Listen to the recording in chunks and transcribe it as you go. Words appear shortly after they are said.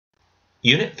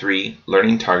Unit 3,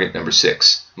 Learning Target Number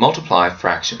 6, Multiply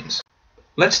Fractions.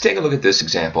 Let's take a look at this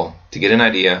example to get an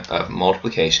idea of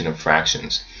multiplication of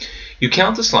fractions. You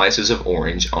count the slices of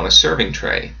orange on a serving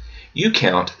tray. You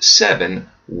count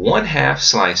 7 1/2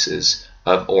 slices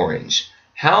of orange.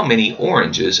 How many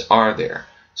oranges are there?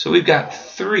 So we've got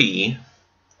 3,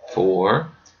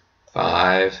 4,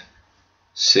 5,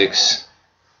 6,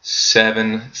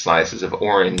 7 slices of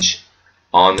orange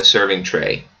on the serving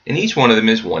tray, and each one of them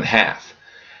is 1/2.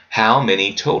 How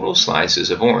many total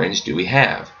slices of orange do we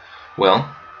have?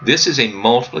 Well, this is a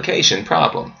multiplication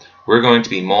problem. We're going to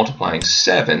be multiplying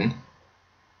 7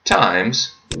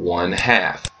 times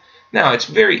 1/2. Now, it's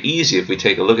very easy if we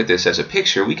take a look at this as a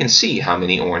picture. We can see how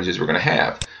many oranges we're going to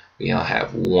have. We'll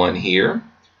have 1 here,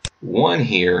 1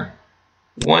 here,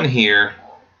 1 here,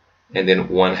 and then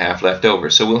 1/2 left over.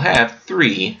 So we'll have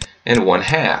 3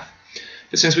 1/2.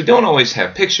 But since we don't always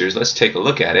have pictures, let's take a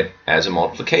look at it as a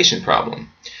multiplication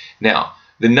problem. Now,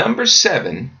 the number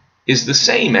 7 is the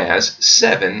same as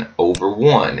 7 over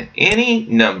 1. Any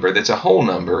number that's a whole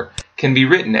number can be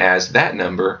written as that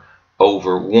number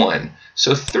over 1.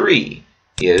 So 3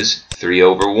 is 3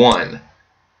 over 1.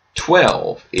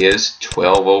 12 is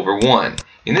 12 over 1.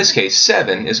 In this case,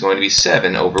 7 is going to be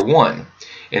 7 over 1.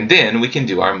 And then we can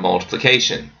do our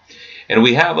multiplication. And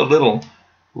we have a little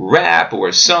rap or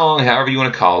a song, however you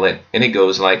want to call it, and it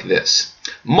goes like this.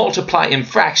 Multiply in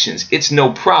fractions, it's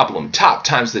no problem. Top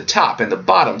times the top and the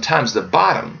bottom times the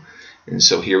bottom. And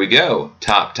so here we go.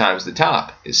 Top times the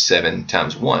top is 7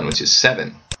 times 1, which is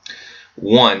 7.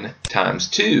 1 times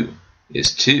 2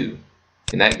 is 2.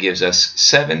 And that gives us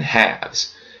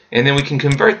 7/2. And then we can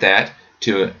convert that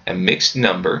to a mixed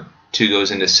number. 2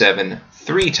 goes into 7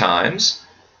 3 times.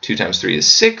 2 times 3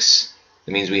 is 6.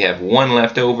 That means we have 1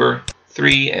 left over.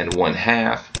 3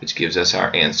 1/2, which gives us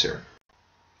our answer.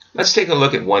 Let's take a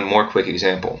look at one more quick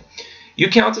example. You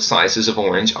count the slices of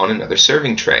orange on another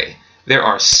serving tray. There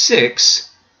are 6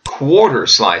 quarter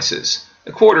slices.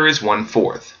 A quarter is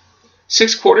 1/4.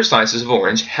 6 quarter slices of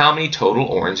orange. How many total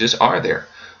oranges are there?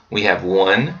 We have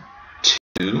 1,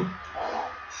 2,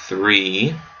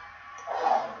 3,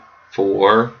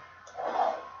 4,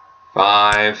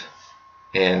 5,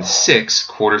 and 6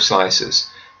 quarter slices.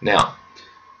 Now,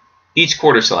 each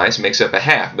quarter slice makes up a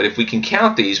half, but if we can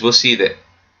count these, we'll see that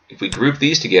if we group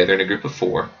these together in a group of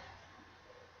 4,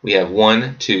 we have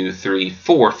 1, 2, 3,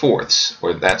 4 fourths,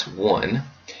 or that's 1,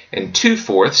 and 2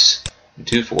 fourths, and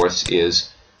 2 fourths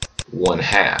is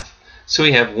 1/2. So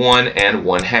we have 1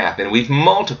 1/2, and we've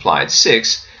multiplied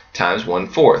 6 times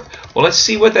 1/4. Well, let's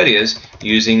see what that is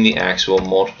using the actual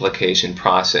multiplication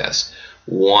process.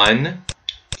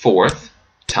 1/4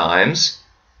 times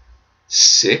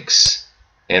 6.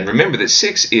 And remember that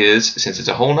 6 is, since it's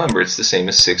a whole number, it's the same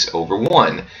as 6 over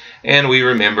 1. And we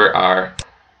remember our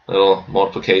little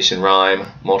multiplication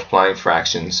rhyme, multiplying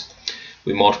fractions.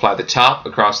 We multiply the top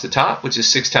across the top, which is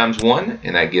 6 times 1,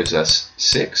 and that gives us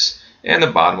 6. And the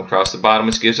bottom across the bottom,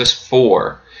 which gives us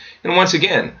 4. And once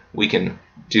again, we can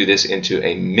do this into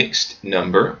a mixed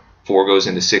number. 4 goes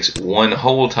into 6 one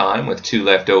whole time with 2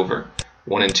 left over,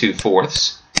 1 2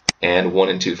 fourths. And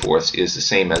 1 2 fourths is the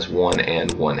same as 1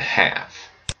 1/2.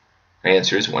 Our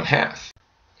answer is 1/2.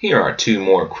 Here are 2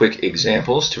 more quick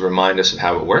examples to remind us of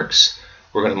how it works.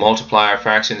 We're going to multiply our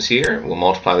fractions here. We'll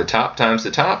multiply the top times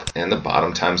the top and the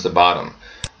bottom times the bottom.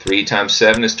 3 times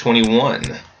 7 is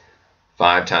 21.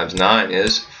 5 times 9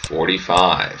 is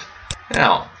 45.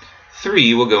 Now,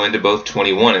 3 will go into both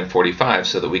 21 and 45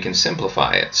 so that we can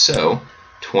simplify it. So,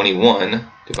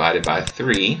 21 divided by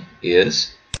 3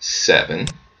 is 7.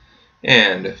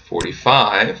 And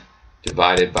 45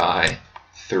 divided by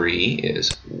 3 is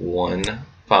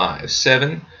 1/5.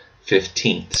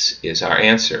 7/15 is our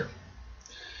answer.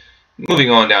 Moving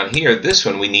on down here, this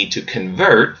one we need to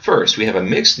convert first. We have a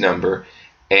mixed number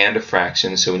and a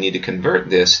fraction, so we need to convert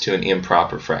this to an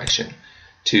improper fraction.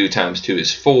 2 times 2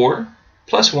 is 4,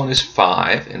 plus 1 is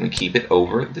 5, and we keep it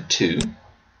over the 2.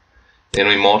 Then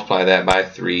we multiply that by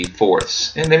 3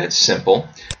 fourths, and then it's simple.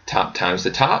 Top times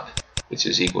the top, which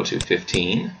is equal to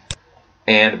 15.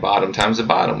 And bottom times the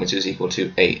bottom, which is equal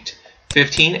to 8.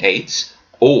 15/8,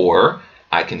 or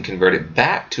I can convert it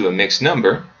back to a mixed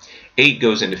number. 8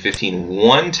 goes into 15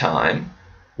 one time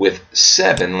with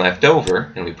 7 left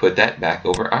over, and we put that back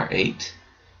over our 8.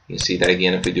 You can see that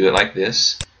again if we do it like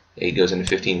this. 8 goes into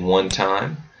 15 one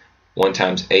time. 1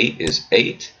 times 8 is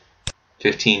 8.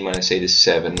 15 minus 8 is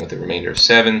 7 with a remainder of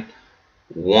 7.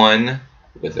 1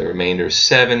 with a remainder of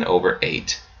 7 over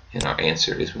 8. And our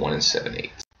answer is 1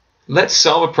 7/8. Let's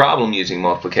solve a problem using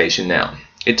multiplication now.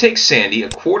 It takes Sandy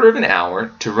 1/4 of an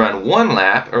hour to run 1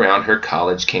 lap around her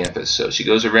college campus. So she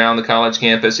goes around the college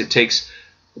campus. It takes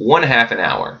 1/2 an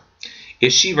hour.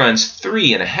 If she runs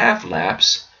 3.5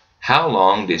 laps, how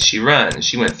long did she run?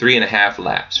 She went 3.5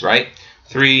 laps, right?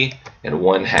 3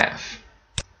 1/2.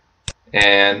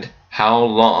 And how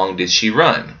long did she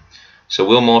run? So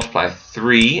we'll multiply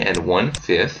 3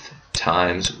 1/5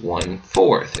 times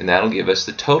 1/4, and that'll give us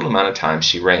the total amount of time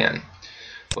she ran.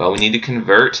 Well, we need to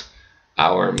convert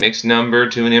our mixed number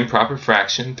to an improper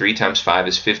fraction. 3 times 5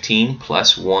 is 15,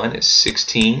 plus 1 is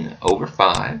 16 over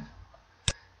 5,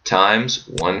 times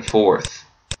 1/4.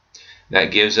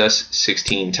 That gives us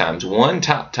 16 times 1,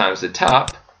 top times the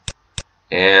top,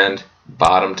 and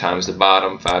bottom times the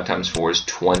bottom. 5 times 4 is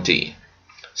 20.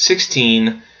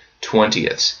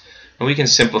 16/20. And we can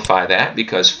simplify that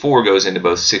because 4 goes into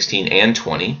both 16 and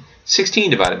 20.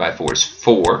 16 divided by 4 is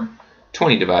 4.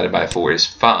 20 divided by 4 is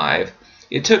 5.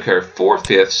 It took her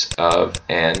 4/5 of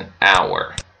an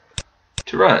hour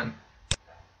to run.